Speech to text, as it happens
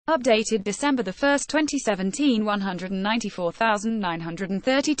Updated December 1, 2017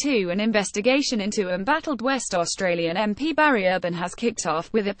 194,932. An investigation into embattled West Australian MP Barry Urban has kicked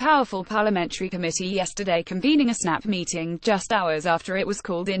off, with a powerful parliamentary committee yesterday convening a snap meeting, just hours after it was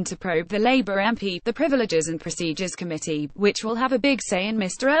called in to probe the Labour MP. The Privileges and Procedures Committee, which will have a big say in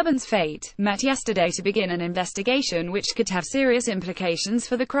Mr Urban's fate, met yesterday to begin an investigation which could have serious implications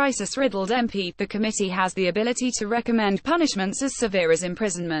for the crisis-riddled MP. The committee has the ability to recommend punishments as severe as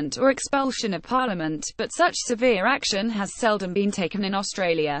imprisonment or expulsion of Parliament, but such severe action has seldom been taken in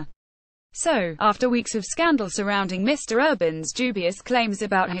Australia. So, after weeks of scandal surrounding Mr Urban's dubious claims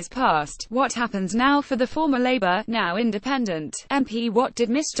about his past, what happens now for the former Labour, now independent, MP? What did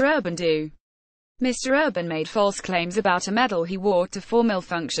Mr Urban do? Mr Urban made false claims about a medal he wore to formal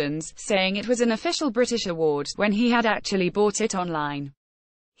functions, saying it was an official British award, when he had actually bought it online.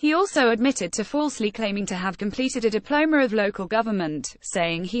 He also admitted to falsely claiming to have completed a diploma of local government,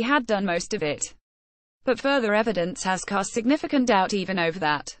 saying he had done most of it. But further evidence has cast significant doubt even over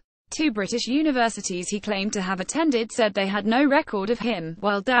that. Two British universities he claimed to have attended said they had no record of him,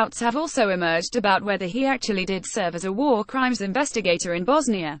 while doubts have also emerged about whether he actually did serve as a war crimes investigator in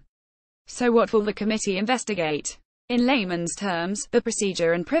Bosnia. So what will the committee investigate? In layman's terms, the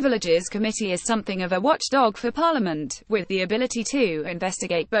Procedure and Privileges Committee is something of a watchdog for Parliament, with the ability to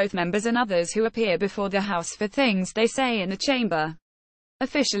investigate both members and others who appear before the House for things they say in the chamber.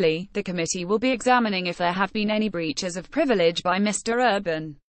 Officially, the committee will be examining if there have been any breaches of privilege by Mr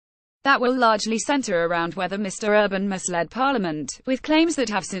Urban. That will largely centre around whether Mr Urban misled Parliament, with claims that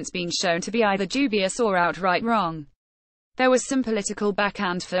have since been shown to be either dubious or outright wrong. There was some political back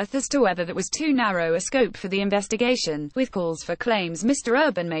and forth as to whether that was too narrow a scope for the investigation, with calls for claims Mr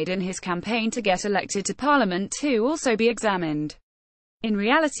Urban made in his campaign to get elected to Parliament to also be examined. In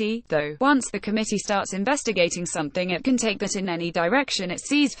reality, though, once the committee starts investigating something, it can take that in any direction it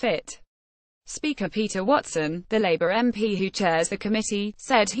sees fit. Speaker Peter Watson, the Labour MP who chairs the committee,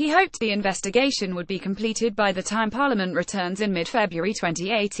 said he hoped the investigation would be completed by the time Parliament returns in mid-February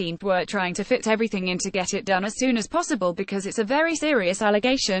 2018. We're trying to fit everything in to get it done as soon as possible because it's a very serious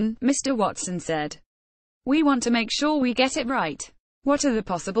allegation, Mr Watson said. We want to make sure we get it right. What are the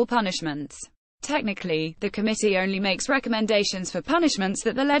possible punishments? Technically, the committee only makes recommendations for punishments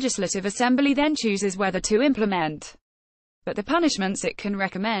that the Legislative Assembly then chooses whether to implement. But the punishments it can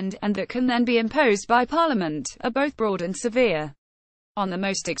recommend, and that can then be imposed by Parliament, are both broad and severe. On the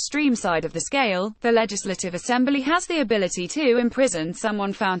most extreme side of the scale, the Legislative Assembly has the ability to imprison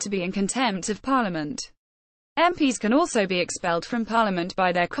someone found to be in contempt of Parliament. MPs can also be expelled from Parliament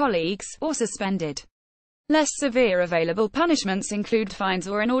by their colleagues, or suspended. Less severe available punishments include fines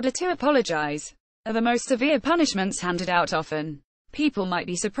or in order to apologise. Are the most severe punishments handed out often. People might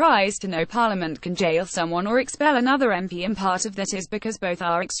be surprised to know Parliament can jail someone or expel another MP, and part of that is because both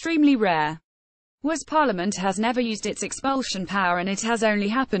are extremely rare. Parliament has never used its expulsion power, and it has only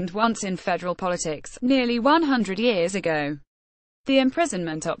happened once in federal politics, nearly 100 years ago. The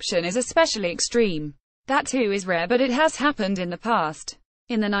imprisonment option is especially extreme. That too is rare, but it has happened in the past.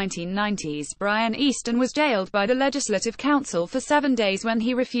 In the 1990s, Brian Easton was jailed by the Legislative Council for 7 days when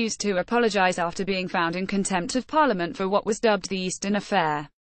he refused to apologise after being found in contempt of Parliament for what was dubbed the Easton Affair.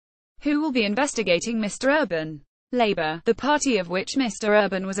 Who will be investigating Mr Urban? Labour, the party of which Mr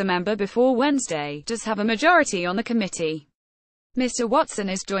Urban was a member before Wednesday, does have a majority on the committee. Mr Watson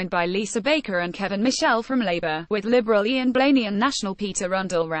is joined by Lisa Baker and Kevin Michel from Labour, with Liberal Ian Blaney and National Peter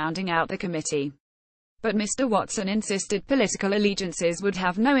Rundle rounding out the committee. But Mr Watson insisted political allegiances would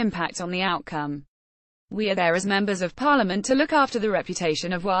have no impact on the outcome. We are there as members of Parliament to look after the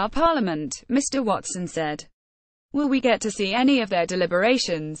reputation of our Parliament, Mr Watson said. Will we get to see any of their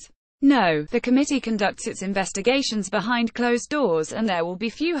deliberations? No, the committee conducts its investigations behind closed doors, and there will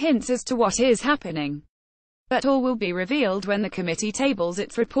be few hints as to what is happening. But all will be revealed when the committee tables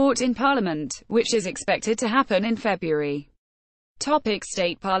its report in Parliament, which is expected to happen in February. Topic: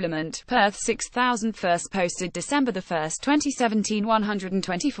 State Parliament, Perth 6,000. First posted December 1, 2017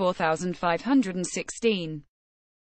 124,516.